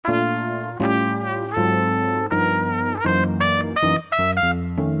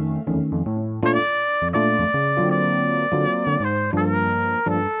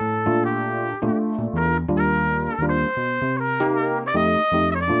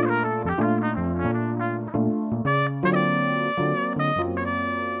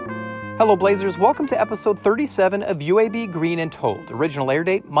Hello Blazers, welcome to episode 37 of UAB Green and Told. Original air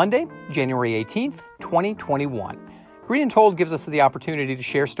date Monday, January 18th, 2021. Green and Told gives us the opportunity to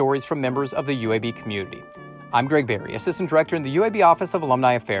share stories from members of the UAB community. I'm Greg Berry, Assistant Director in the UAB Office of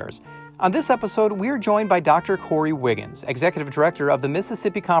Alumni Affairs. On this episode, we are joined by Dr. Corey Wiggins, Executive Director of the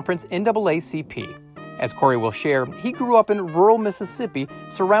Mississippi Conference NAACP. As Corey will share, he grew up in rural Mississippi,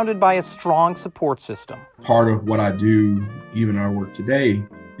 surrounded by a strong support system. Part of what I do, even our work today,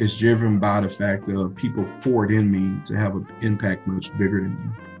 is driven by the fact that people poured in me to have an impact much bigger than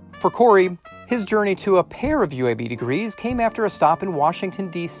me. For Corey, his journey to a pair of UAB degrees came after a stop in Washington,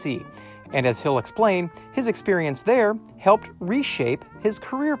 D.C., and as he'll explain, his experience there helped reshape his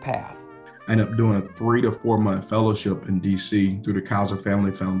career path. I ended up doing a 3 to 4 month fellowship in D.C. through the Kaiser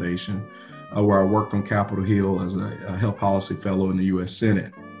Family Foundation, where I worked on Capitol Hill as a health policy fellow in the U.S.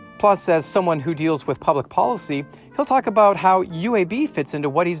 Senate. Plus, as someone who deals with public policy, he'll talk about how UAB fits into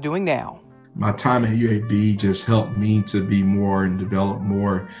what he's doing now. My time at UAB just helped me to be more and develop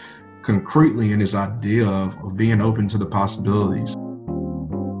more concretely in this idea of being open to the possibilities.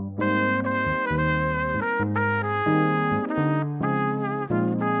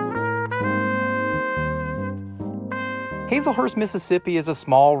 Hazelhurst, Mississippi is a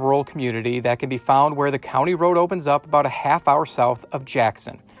small rural community that can be found where the county road opens up about a half hour south of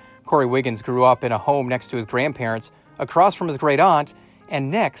Jackson. Corey Wiggins grew up in a home next to his grandparents, across from his great aunt,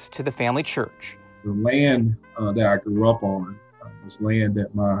 and next to the family church. The land that I grew up on was land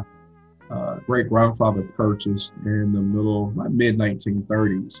that my great-grandfather purchased in the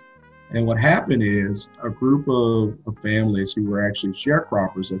mid-1930s. And what happened is a group of families who were actually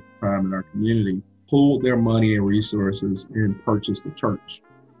sharecroppers at the time in our community pooled their money and resources and purchased a church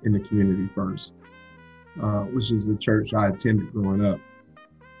in the community first, which is the church I attended growing up.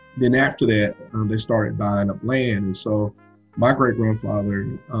 Then after that, they started buying up land. And so my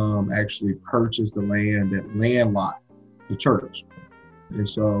great-grandfather actually purchased the land that landlocked the church. And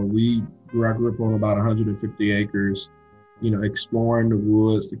so I grew up on about 150 acres, exploring the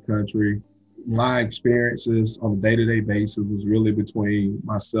woods, the country. My experiences on a day-to-day basis was really between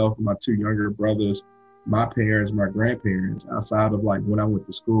myself and my 2 younger brothers, my parents, my grandparents, outside of like when I went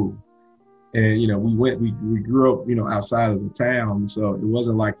to school. And, we grew up, outside of the town. So it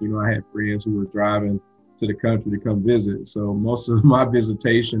wasn't like, I had friends who were driving to the country to come visit. So most of my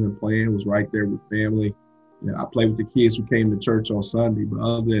visitation and playing was right there with family. I played with the kids who came to church on Sunday. But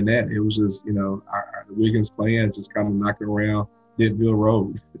other than that, it was just, the Wiggins clan just kind of knocking around Denville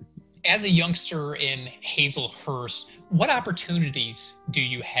Road. As a youngster in Hazelhurst, what opportunities do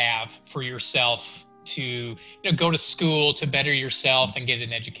you have for yourself to go to school, to better yourself and get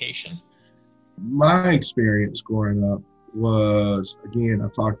an education? My experience growing up was, again, I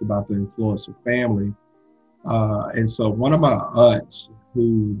talked about the influence of family. And so one of my aunts,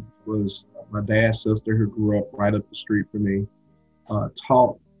 who was my dad's sister, who grew up right up the street from me,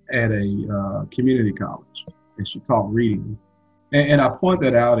 taught at a community college, and she taught reading. And I point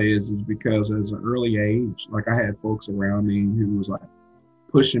that out is because as an early age, like I had folks around me who was like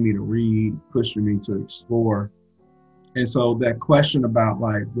pushing me to read, pushing me to explore. And so that question about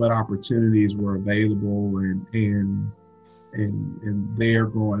like what opportunities were available and there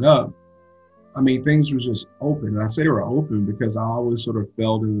growing up, I mean, things were just open. And I say they were open because I always sort of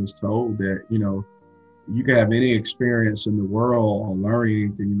felt and was told that, you can have any experience in the world or learn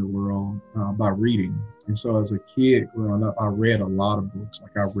anything in the world by reading. And so as a kid growing up, I read a lot of books.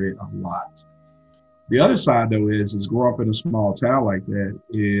 Like I read a lot. The other side though is growing up in a small town like that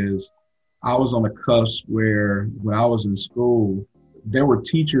is I was on the cusp where when I was in school, there were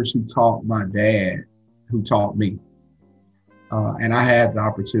teachers who taught my dad, who taught me. And I had the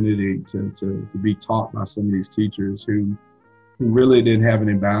opportunity to be taught by some of these teachers who really didn't have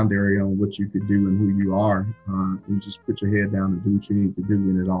any boundary on what you could do and who you are. You just put your head down and do what you need to do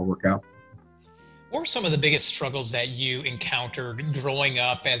and it all work out for you. What were some of the biggest struggles that you encountered growing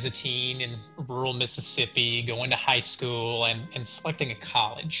up as a teen in rural Mississippi, going to high school and selecting a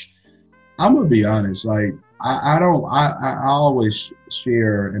college? I'm gonna be honest, like I always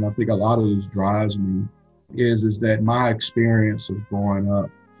share, and I think a lot of this drives me, is that my experience of growing up,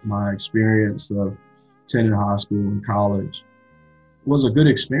 my experience of attending high school and college was a good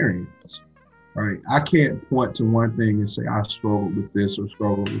experience, right? I can't point to one thing and say I struggled with this or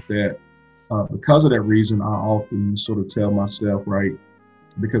struggled with that. Because of that reason, I often sort of tell myself, right,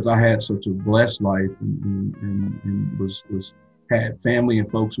 because I had such a blessed life and had family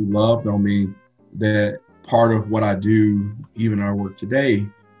and folks who loved on me, that part of what I do, even our work today,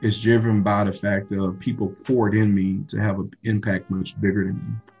 is driven by the fact of people poured in me to have an impact much bigger than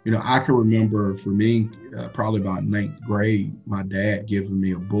me. You know, I can remember for me, probably about ninth grade, my dad giving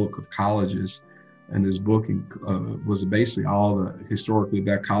me a book of colleges. And this book was basically all the historically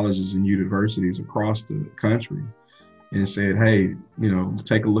black colleges and universities across the country, and said, hey, you know,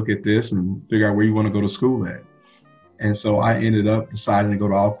 take a look at this and figure out where you want to go to school at. And so I ended up deciding to go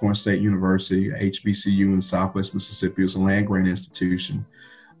to Alcorn State University, HBCU in Southwest Mississippi. It was a land-grant institution.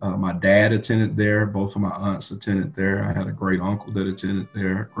 My dad attended there. Both of my aunts attended there. I had a great uncle that attended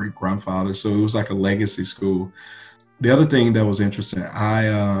there, great grandfather. So it was like a legacy school. The other thing that was interesting,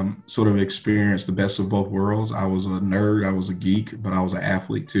 I sort of experienced the best of both worlds. I was a nerd, I was a geek, but I was an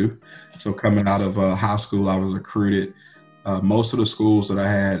athlete too. So coming out of high school, I was recruited. Most of the schools that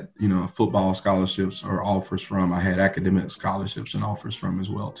I had, you know, football scholarships or offers from, I had academic scholarships and offers from as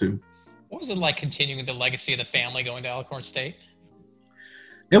well too. What was it like continuing the legacy of the family going to Alcorn State?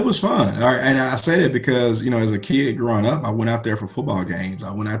 It was fun. And I say that because, you know, as a kid growing up, I went out there for football games.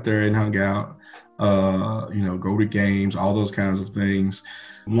 I went out there and hung out, you know, go to games, all those kinds of things.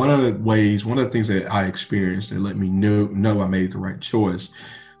 One of the things that I experienced that let me know I made the right choice.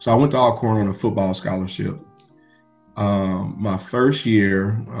 So I went to Alcorn on a football scholarship. My first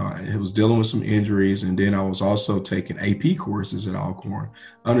year, it was dealing with some injuries, and then I was also taking AP courses at Alcorn,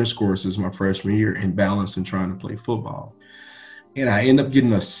 honors courses my freshman year, in balance and trying to play football. And I ended up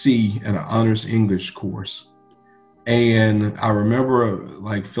getting a C in an honors English course. And I remember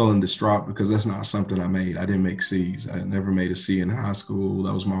like feeling distraught because that's not something I made. I didn't make C's. I never made a C in high school.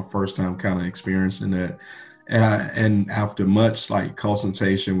 That was my first time kind of experiencing that. And after much like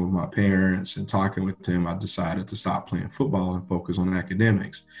consultation with my parents and talking with them, I decided to stop playing football and focus on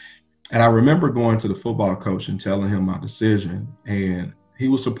academics. And I remember going to the football coach and telling him my decision, and he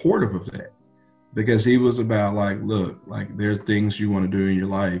was supportive of that. Because he was about like, look, like there's things you want to do in your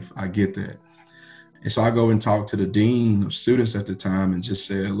life. I get that. And so I go and talk to the dean of students at the time and just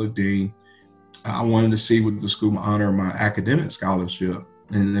said, look, Dean, I wanted to see with the school honor my academic scholarship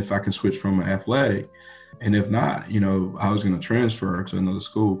and if I can switch from an athletic. And if not, you know, I was going to transfer to another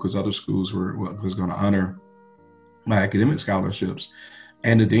school because other schools was going to honor my academic scholarships.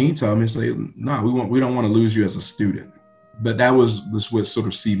 And the dean told me, say, no, we don't want to lose you as a student. But that was what sort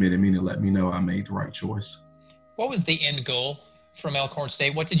of cemented me to let me know I made the right choice. What was the end goal from Alcorn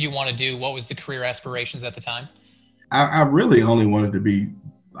State? What did you want to do? What was the career aspirations at the time? I really only wanted to be,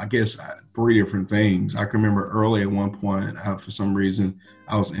 I guess, three different things. I can remember early at one point, for some reason,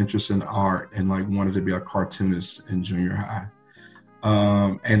 I was interested in art and like wanted to be a cartoonist in junior high.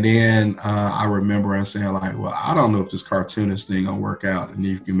 And then I remember I saying like, well, I don't know if this cartoonist thing gonna work out and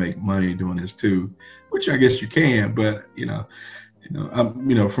you can make money doing this too, which I guess you can, but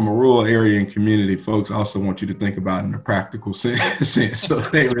from a rural area and community, folks also want you to think about it in a practical sense. So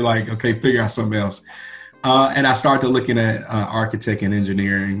they were like, okay, figure out something else. And I started looking at architect and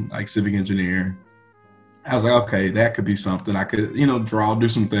engineering, like civic engineering. I was like, okay, that could be something. I could, do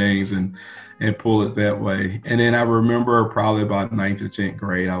some things and pull it that way. And then I remember probably about 9th or 10th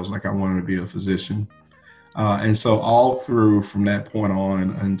grade, I was like, I wanted to be a physician. And so all through from that point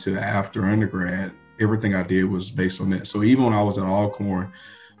on until after undergrad, everything I did was based on that. So even when I was at Alcorn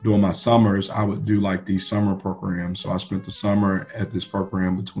during my summers, I would do like these summer programs. So I spent the summer at this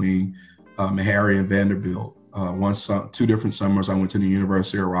program between Meharry and Vanderbilt. 2 different summers I went to the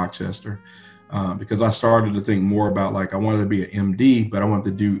University of Rochester. Because I started to think more about like I wanted to be an MD, but I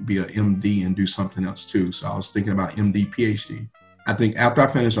wanted to be an MD and do something else too. So I was thinking about MD, PhD. I think after I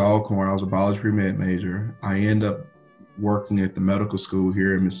finished Alcorn, I was a biology pre-med major. I ended up working at the medical school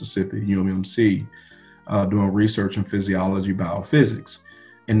here in Mississippi, UMMC, doing research in physiology, biophysics.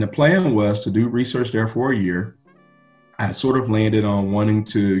 And the plan was to do research there for a year. I sort of landed on wanting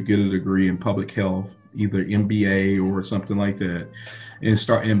to get a degree in public health, either MBA or something like that, and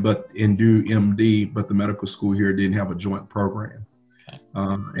do MD, but the medical school here didn't have a joint program. Okay.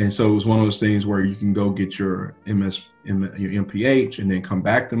 And so it was one of those things where you can go get your your MPH and then come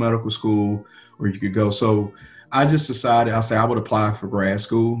back to medical school, or you could go. So I just decided, I would apply for grad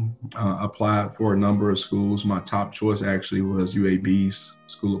school, applied for a number of schools. My top choice actually was UAB's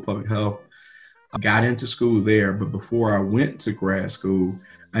School of Public Health. I got into school there, but before I went to grad school,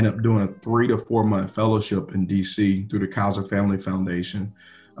 I ended up doing a 3 to 4 month fellowship in DC through the Kaiser Family Foundation,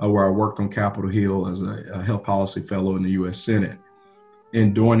 where I worked on Capitol Hill as a health policy fellow in the U.S. Senate.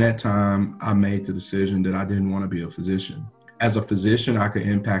 And during that time, I made the decision that I didn't want to be a physician. As a physician, I could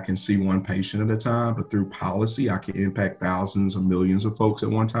impact and see one patient at a time, but through policy, I could impact thousands or millions of folks at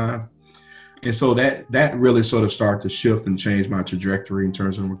one time. And so that really sort of started to shift and change my trajectory in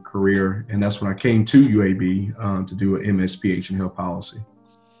terms of my career. And that's when I came to UAB to do an MSPH in health policy.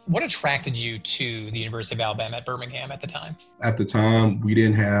 What attracted you to the University of Alabama at Birmingham at the time? At the time, we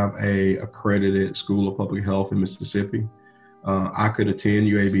didn't have a accredited school of public health in Mississippi. I could attend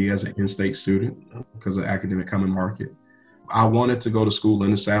UAB as an in-state student because of academic common market. I wanted to go to school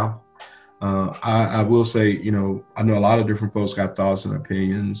in the South. I will say, I know a lot of different folks got thoughts and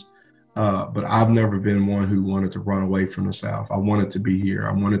opinions, but I've never been one who wanted to run away from the South. I wanted to be here.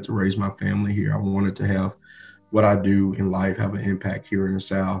 I wanted to raise my family here. I wanted to have what I do in life have an impact here in the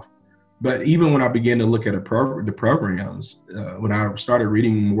South. But even when I began to look at the programs, when I started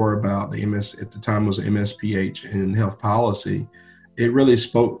reading more about the at the time it was MSPH in health policy, it really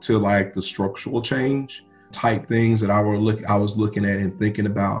spoke to like the structural change type things that I was looking at and thinking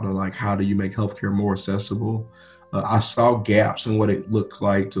about, like how do you make healthcare more accessible? I saw gaps in what it looked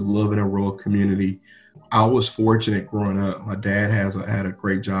like to live in a rural community. I was fortunate growing up. My dad had a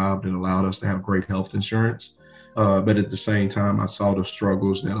great job that allowed us to have great health insurance. But at the same time, I saw the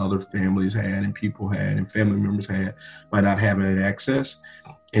struggles that other families had and people had and family members had by not having access,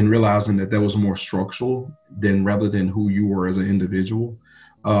 and realizing that was more structural rather than who you were as an individual.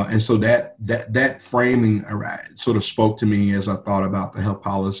 And so that framing sort of spoke to me as I thought about the health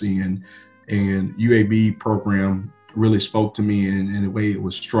policy, and UAB program really spoke to me in the way it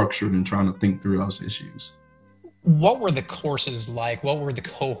was structured and trying to think through those issues. What were the courses like? What were the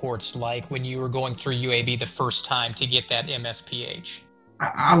cohorts like when you were going through UAB the first time to get that MSPH?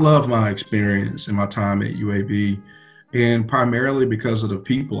 I love my experience and my time at UAB, and primarily because of the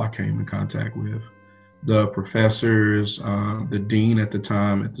people I came in contact with. The professors, the dean at the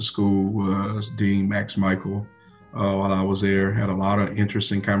time at the school was Dean Max Michael. While I was there, had a lot of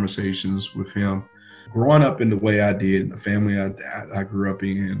interesting conversations with him. Growing up in the way I did, in the family I grew up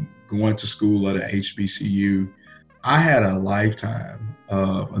in, going to school at a HBCU, I had a lifetime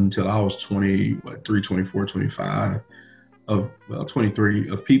until I was 23, 24, 25 23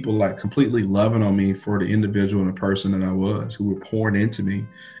 of people like completely loving on me for the individual and the person that I was, who were pouring into me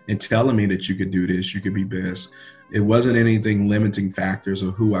and telling me that you could do this, you could be best. It wasn't anything limiting factors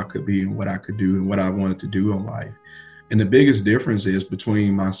of who I could be and what I could do and what I wanted to do in life. And the biggest difference is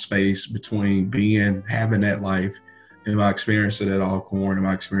between my space, between having that life and my experience at Alcorn and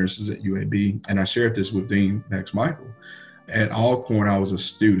my experiences at UAB. And I shared this with Dean Max Michael. At Alcorn, I was a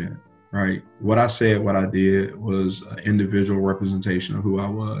student, right? What I said, what I did was an individual representation of who I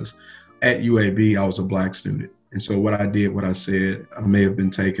was. At UAB, I was a Black student. And so what I did, what I said,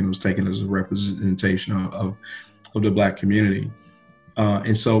 was taken as a representation of the Black community.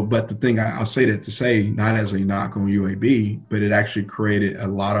 But the thing I'll say that to say, not as a knock on UAB, but it actually created a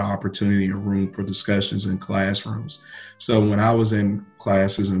lot of opportunity and room for discussions in classrooms. So when I was in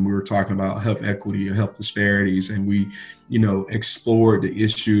classes and we were talking about health equity or health disparities, and we, explored the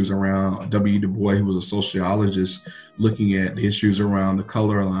issues around W. Du Bois, who was a sociologist, looking at the issues around the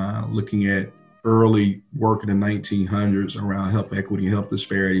color line, looking at early work in the 1900s around health equity and health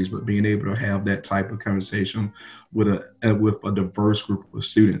disparities, but being able to have that type of conversation with a diverse group of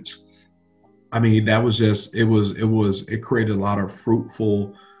students. I mean, that was just, it created a lot of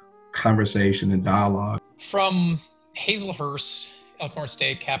fruitful conversation and dialogue. From Hazelhurst, Elkhorn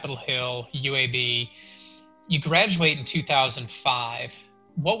State, Capitol Hill, UAB, you graduate in 2005.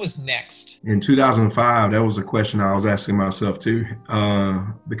 What was next? In 2005, that was a question I was asking myself too,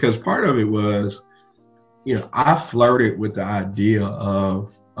 because part of it was, I flirted with the idea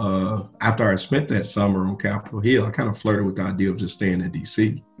of after I spent that summer on Capitol Hill, I kind of flirted with the idea of just staying in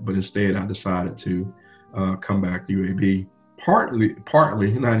DC, but instead I decided to come back to UAB. Partly,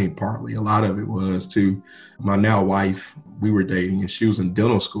 not even partly, a lot of it was to my now wife. We were dating and she was in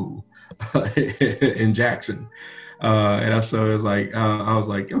dental school in Jackson. And so it was like, I was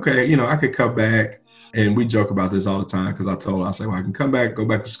like, okay, I could come back. And we joke about this all the time because I said, well, I can come back, go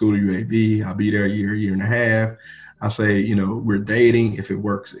back to school to UAB. I'll be there a year and a half. I say, we're dating. If it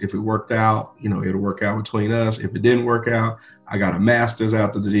worked out, it'll work out between us. If it didn't work out, I got a master's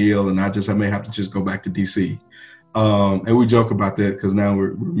after the deal, and I may have to just go back to DC. And we joke about that because now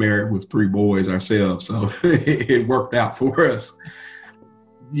we're married with 3 boys ourselves. So it worked out for us.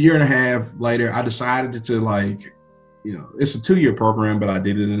 Year and a half later, I decided to it's a 2-year program, but I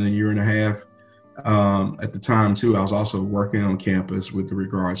did it in a year and a half. At the time too, I was also working on campus with the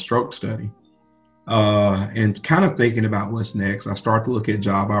Regard Stroke Study. And kind of thinking about what's next. I start to look at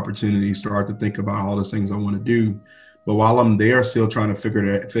job opportunities, start to think about all the things I want to do. But while I'm there, still trying to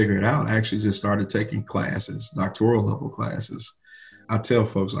figure it out, I actually just started taking classes, doctoral level classes. I tell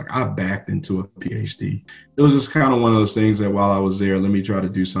folks, I backed into a PhD. It was just kind of one of those things that while I was there, let me try to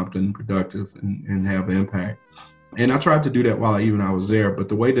do something productive and have impact. And I tried to do that while I was there. But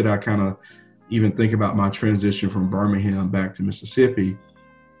the way that I kind of even think about my transition from Birmingham back to Mississippi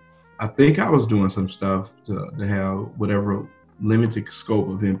I think I was doing some stuff to have whatever limited scope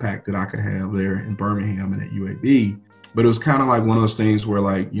of impact that I could have there in Birmingham and at UAB. But it was kind of like one of those things where,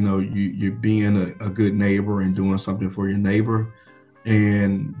 like, you're being a good neighbor and doing something for your neighbor.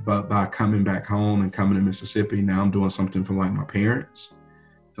 But by coming back home and coming to Mississippi, now I'm doing something for like my parents.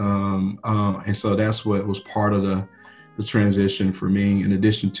 And so that's what was part of the transition for me. In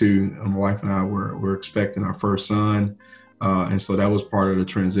addition to my wife and I were expecting our first son. And so that was part of the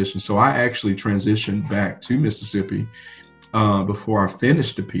transition. So I actually transitioned back to Mississippi before I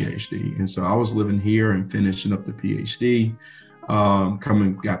finished the PhD. And so I was living here and finishing up the PhD,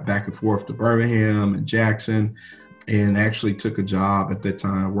 got back and forth to Birmingham and Jackson, and actually took a job at that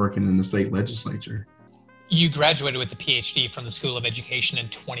time working in the state legislature. You graduated with a PhD from the School of Education in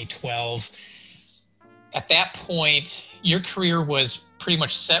 2012. At that point, your career was pretty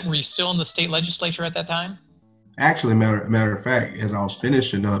much set. Were you still in the state legislature at that time? Actually, matter of fact, as I was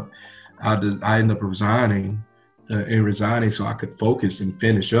finishing up, I ended up resigning so I could focus and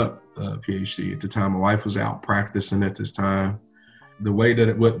finish up a PhD. At the time, my wife was out practicing at this time.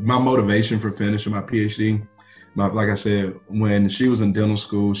 What my motivation for finishing my PhD, like I said, when she was in dental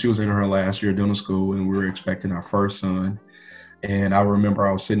school, she was in her last year of dental school, and we were expecting our first son. And I remember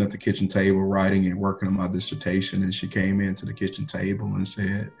I was sitting at the kitchen table writing and working on my dissertation, and she came into the kitchen table and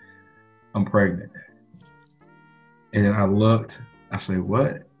said, "I'm pregnant." And then I looked, I said,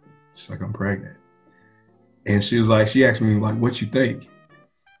 "What?" She's like, "I'm pregnant." And she asked me, like, "What you think?"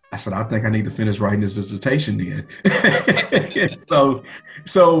 I said, "I think I need to finish writing this dissertation then." So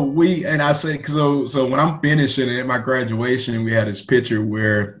when I'm finishing at my graduation, we had this picture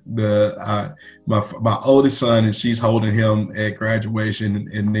where my oldest son, and she's holding him at graduation.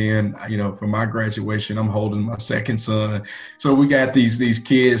 And then, for my graduation, I'm holding my second son. So we got these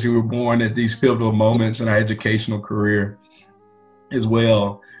kids who were born at these pivotal moments in our educational career as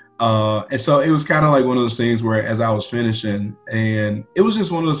well. And so it was kind of like one of those things where, as I was finishing, and it was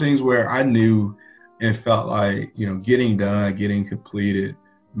just one of those things where I knew and felt like, getting done, getting completed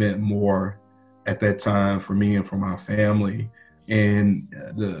meant more at that time for me and for my family. And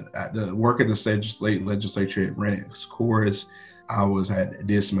the work at the state legislature, it ran its course. I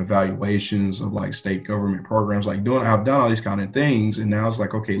did some evaluations of like state government programs, I've done all these kind of things. And now it's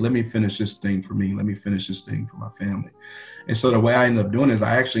like, okay, let me finish this thing for me. Let me finish this thing for my family. And so the way I ended up doing is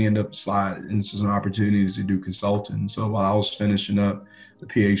I actually ended up sliding into some opportunities to do consulting. So while I was finishing up the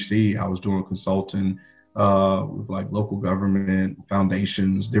PhD, I was doing consulting with like local government,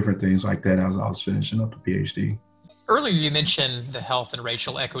 foundations, different things like that as I was finishing up the PhD. Earlier, you mentioned the health and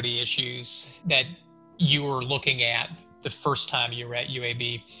racial equity issues that you were looking at the first time you were at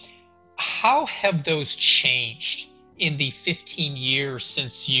UAB. How have those changed in the 15 years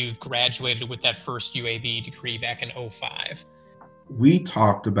since you graduated with that first UAB degree back in 2005? We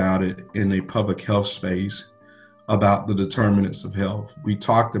talked about it in a public health space about the determinants of health. We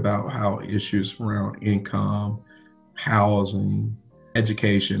talked about how issues around income, housing,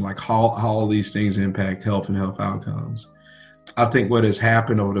 education, like how all these things impact health and health outcomes. I think what has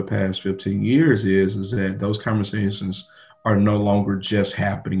happened over the past 15 years is that those conversations are no longer just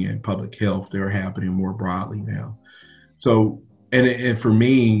happening in public health. They're happening more broadly now. So, and for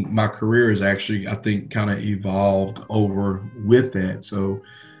me, my career has actually, I think, kind of evolved over with that. So,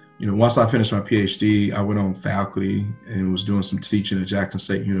 once I finished my PhD, I went on faculty and was doing some teaching at Jackson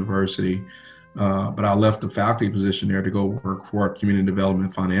State University. But I left the faculty position there to go work for a community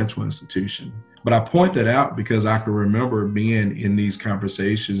development financial institution. But I point that out because I can remember being in these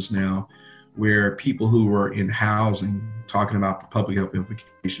conversations now where people who were in housing, talking about the public health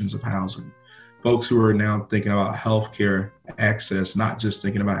implications of housing, folks who are now thinking about healthcare access, not just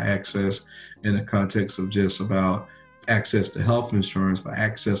thinking about access in the context of just about access to health insurance, but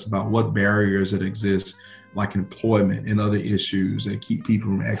access about what barriers that exist, like employment and other issues that keep people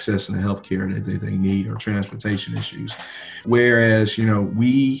from accessing the healthcare that they need, or transportation issues. Whereas,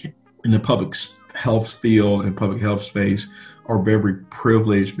 we in the public health field and public health space are very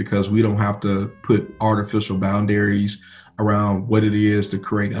privileged because we don't have to put artificial boundaries around what it is to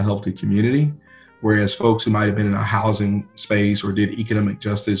create a healthy community. Whereas folks who might have been in a housing space or did economic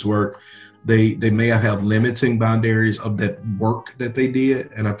justice work, they may have limiting boundaries of that work that they did.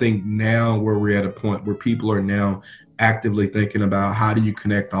 And I think now where we're at a point where people are now actively thinking about how do you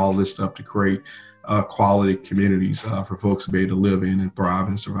connect all this stuff to create quality communities for folks to be able to live in and thrive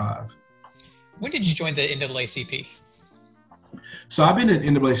and survive. When did you join the NAACP? So I've been at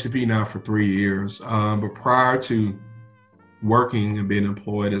NAACP now for 3 years, but prior to working and being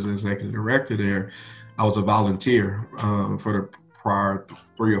employed as an executive director there, I was a volunteer for the prior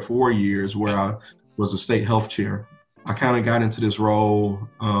 3 or 4 years where I was a state health chair I kind of got into this role.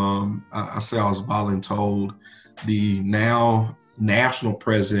 I say I was voluntold. The now national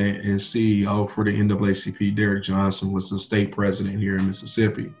president and CEO for the NAACP, Derek Johnson, was the state president here in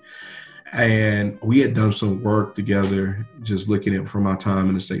Mississippi. And we had done some work together, just looking at from my time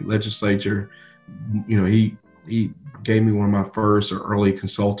in the state legislature. He gave me one of my first or early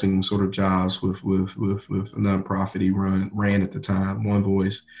consulting sort of jobs with a nonprofit he ran at the time, One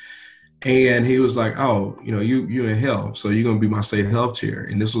Voice. And he was like, "Oh, you in health, so you're gonna be my state health chair."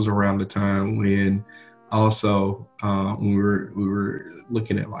 And this was around the time when also when we were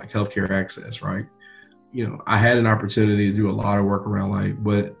looking at like healthcare access, right? I had an opportunity to do a lot of work around like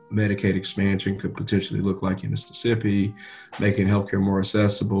what Medicaid expansion could potentially look like in Mississippi, making healthcare more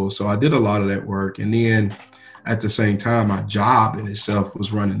accessible. So I did a lot of that work. And then at the same time, my job in itself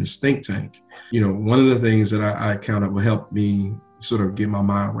was running this think tank. One of the things that I kind of helped me sort of get my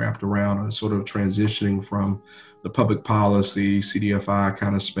mind wrapped around and sort of transitioning from the public policy, CDFI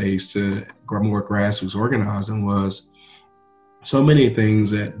kind of space to more grassroots organizing was so many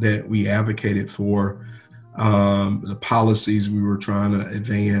things that we advocated for, the policies we were trying to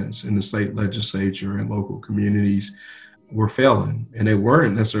advance in the state legislature and local communities were failing. And they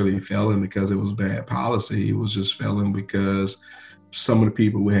weren't necessarily failing because it was bad policy. It was just failing because some of the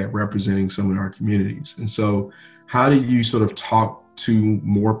people we had representing some of our communities. And so how do you sort of talk to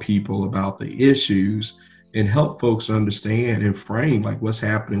more people about the issues and help folks understand and frame like what's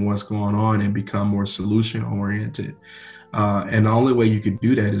happening, what's going on, and become more solution oriented? And the only way you could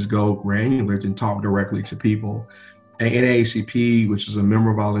do that is go granular and talk directly to people. And NAACP, which is a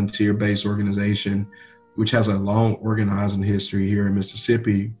member volunteer-based organization, which has a long organizing history here in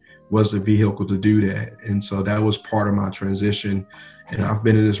Mississippi, was the vehicle to do that. And so that was part of my transition. And I've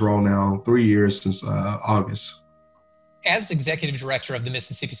been in this role now 3 years since August. As executive director of the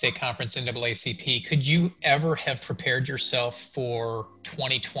Mississippi State Conference NAACP, could you ever have prepared yourself for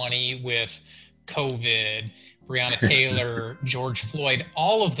 2020 with COVID, Breonna Taylor, George Floyd,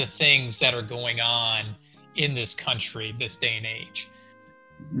 all of the things that are going on in this country this day and age?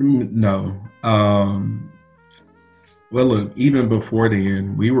 No. Well, look, even before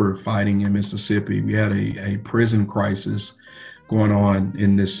then, we were fighting in Mississippi. We had a prison crisis going on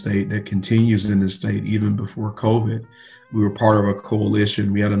in this state that continues in this state even before COVID. We were part of a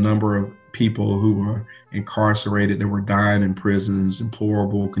coalition. We had a number of people who were incarcerated that were dying in prisons,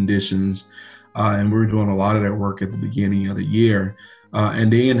 deplorable conditions. And we were doing a lot of that work at the beginning of the year,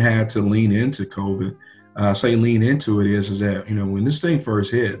 and then had to lean into COVID. Say lean into it is that, when this thing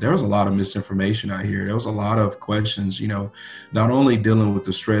first hit, there was a lot of misinformation out here. There was a lot of questions, not only dealing with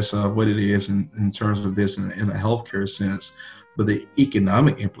the stress of what it is in terms of this in a healthcare sense, but the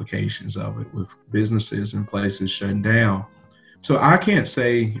economic implications of it with businesses and places shutting down. So I can't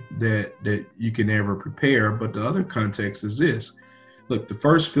say that you can never prepare, but the other context is this. Look, the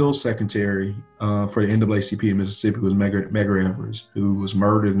first field secretary for the NAACP in Mississippi was Medgar Evers, who was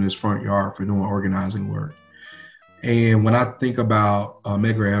murdered in his front yard for doing organizing work. And when I think about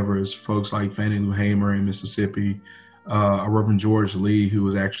Medgar Evers, folks like Fannie Lou Hamer in Mississippi, Reverend George Lee, who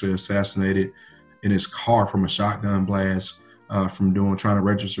was actually assassinated in his car from a shotgun blast from trying to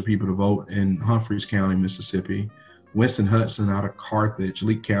register people to vote in Humphreys County, Mississippi. Winston Hudson out of Carthage,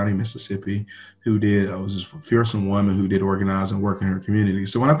 Leake County, Mississippi, who was this fearsome woman who did organizing work in her community.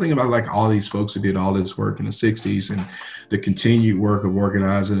 So when I think about like all these folks who did all this work in the 60s and the continued work of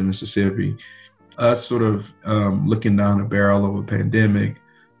organizing in Mississippi, us sort of looking down the barrel of a pandemic,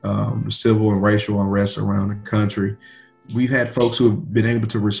 civil and racial unrest around the country, we've had folks who have been able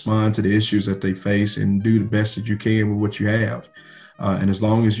to respond to the issues that they face and do the best that you can with what you have. And as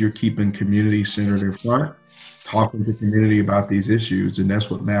long as you're keeping community centered in front, talking to the community about these issues, and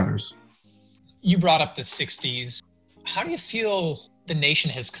that's what matters. You brought up the 60s. How do you feel the nation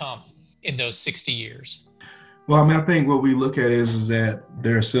has come in those 60 years? Well, I think what we look at is that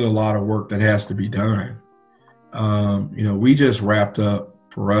there's still a lot of work that has to be done. We just wrapped up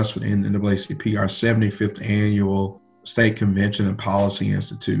for us in the NAACP our 75th annual State Convention and Policy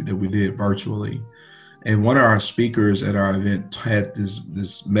Institute that we did virtually. And one of our speakers at our event had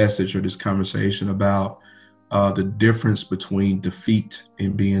this message or this conversation about the difference between defeat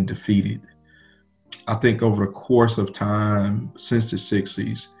and being defeated. I think over the course of time since the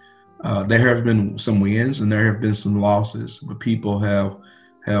 60s, there have been some wins and there have been some losses, but people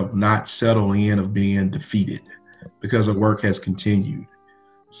have not settled in of being defeated because the work has continued.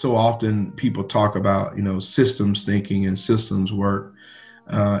 So often people talk about, systems thinking and systems work.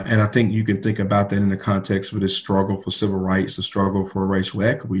 And I think you can think about that in the context of this struggle for civil rights, the struggle for racial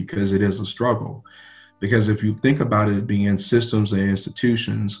equity, because it is a struggle. Because if you think about it being systems and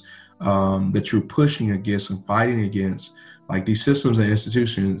institutions, that you're pushing against and fighting against, like these systems and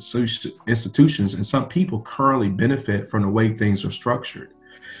institutions, and some people currently benefit from the way things are structured.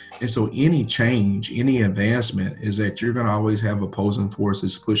 And so any change, any advancement is that you're going to always have opposing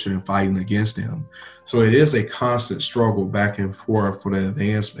forces pushing and fighting against them. So it is a constant struggle back and forth for the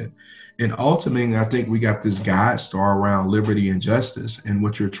advancement. And ultimately, I think we got this guide star around liberty and justice. And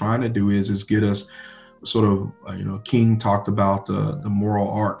what you're trying to do is get us sort of, King talked about the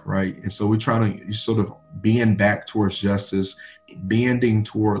moral arc, right? And so we're trying to sort of bend back towards justice, bending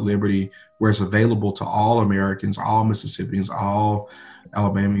toward liberty, where it's available to all Americans, all Mississippians, all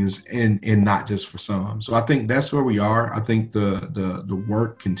Alabamians, and not just for some. So I think that's where we are. I think the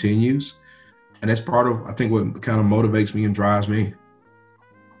work continues. And that's part of, I think, what kind of motivates me and drives me.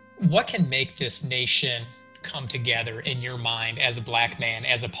 What can make this nation come together in your mind as a Black man,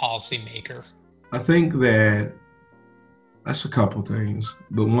 as a policymaker? I think that's a couple things.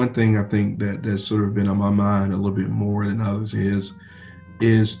 But one thing I think that's sort of been on my mind a little bit more than others is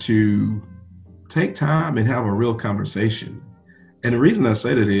to take time and have a real conversation. And the reason I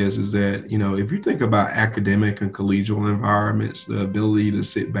say that is that, if you think about academic and collegial environments, the ability to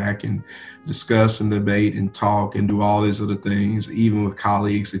sit back and discuss and debate and talk and do all these other things, even with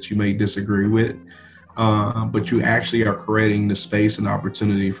colleagues that you may disagree with, but you actually are creating the space and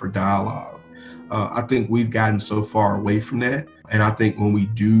opportunity for dialogue. I think we've gotten so far away from that. And I think when we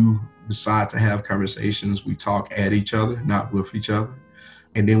do decide to have conversations, we talk at each other, not with each other.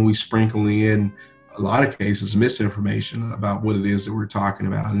 And then we sprinkle in, a lot of cases, misinformation about what it is that we're talking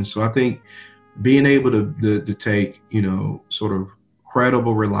about. And so I think being able to take, sort of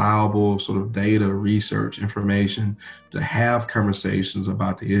credible, reliable sort of data, research, information, to have conversations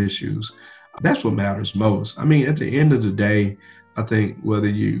about the issues, that's what matters most. I mean, at the end of the day, I think whether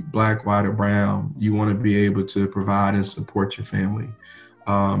you Black, white, or brown, you want to be able to provide and support your family.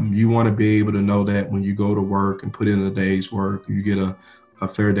 You want to be able to know that when you go to work and put in a day's work, you get a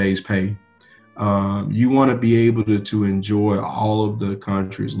fair day's pay. You want to be able to enjoy all of the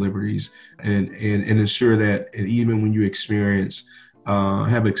country's liberties and ensure that even when you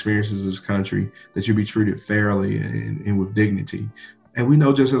have experiences in this country, that you'll be treated fairly and with dignity. And we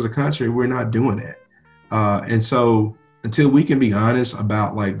know just as a country, we're not doing that. And so until we can be honest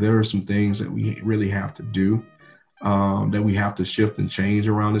about, like, there are some things that we really have to do, that we have to shift and change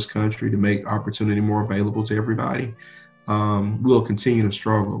around this country to make opportunity more available to everybody, we'll continue to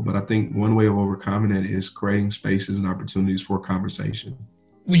struggle. But I think one way of overcoming it is creating spaces and opportunities for conversation.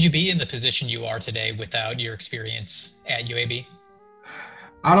 Would you be in the position you are today without your experience at UAB?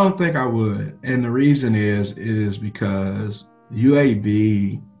 I don't think I would. And the reason is because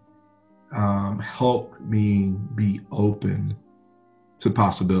UAB helped me be open to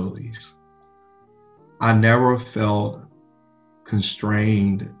possibilities. I never felt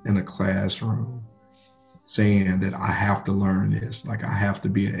constrained in a classroom saying that I have to learn this, like I have to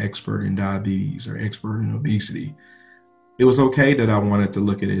be an expert in diabetes or expert in obesity. It was okay that I wanted to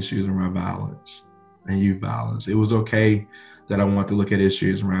look at issues around violence and youth violence. It was okay that I wanted to look at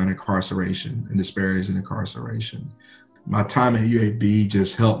issues around incarceration and disparities in incarceration. My time at UAB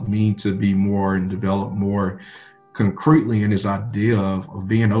just helped me to be more and develop more concretely in this idea of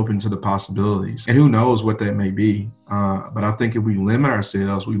being open to the possibilities. And who knows what that may be. But I think if we limit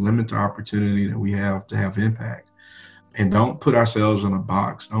ourselves, we limit the opportunity that we have to have impact. And don't put ourselves in a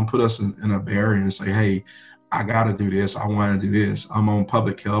box. Don't put us in a barrier and say, hey, I got to do this. I want to do this. I'm on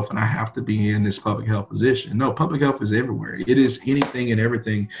public health and I have to be in this public health position. No, public health is everywhere. It is anything and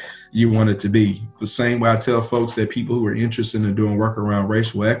everything you want it to be. The same way I tell folks that people who are interested in doing work around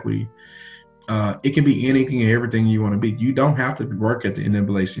racial equity, it can be anything and everything you want to be. You don't have to work at the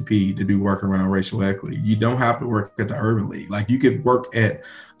NAACP to do work around racial equity. You don't have to work at the Urban League. Like, you could work at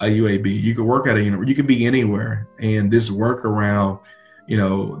a UAB. You could work at you could be anywhere. And this work around,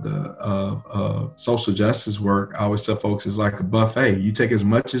 the social justice work, I always tell folks, is like a buffet. You take as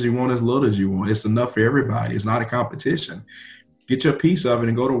much as you want, as little as you want. It's enough for everybody. It's not a competition. Get your piece of it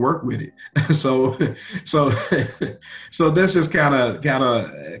and go to work with it. So this is kind of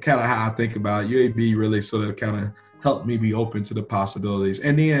how I think about it. UAB really sort of kind of helped me be open to the possibilities.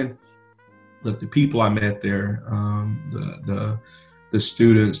 And then, look, the people I met there, the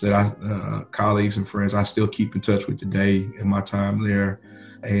students that colleagues and friends I still keep in touch with today in my time there.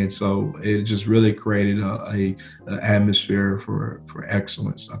 And so it just really created an atmosphere for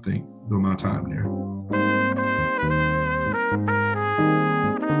excellence, I think, during my time there.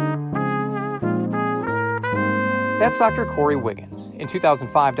 That's Dr. Corey Wiggins. In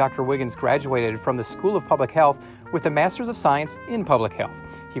 2005, Dr. Wiggins graduated from the School of Public Health with a Master's of Science in Public Health.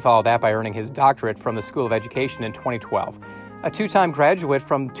 He followed that by earning his doctorate from the School of Education in 2012. A two-time graduate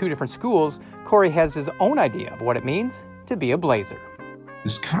from two different schools, Corey has his own idea of what it means to be a Blazer.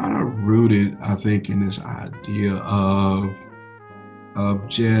 It's kind of rooted, I think, in this idea of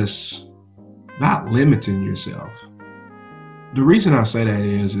just not limiting yourself. The reason I say that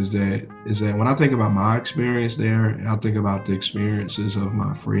is that when I think about my experience there, and I think about the experiences of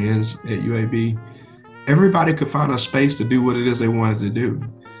my friends at UAB, everybody could find a space to do what it is they wanted to do.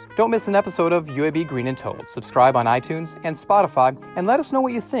 Don't miss an episode of UAB Green and Told. Subscribe on iTunes and Spotify, and let us know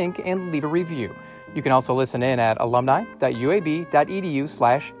what you think and leave a review. You can also listen in at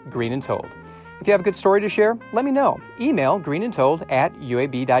alumni.uab.edu/greenandtold. If you have a good story to share, let me know. Email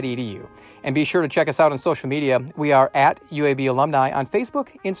greenandtold@uab.edu. And be sure to check us out on social media. We are at UAB Alumni on Facebook,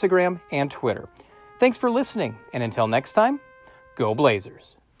 Instagram, and Twitter. Thanks for listening, and until next time, go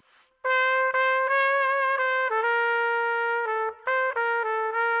Blazers.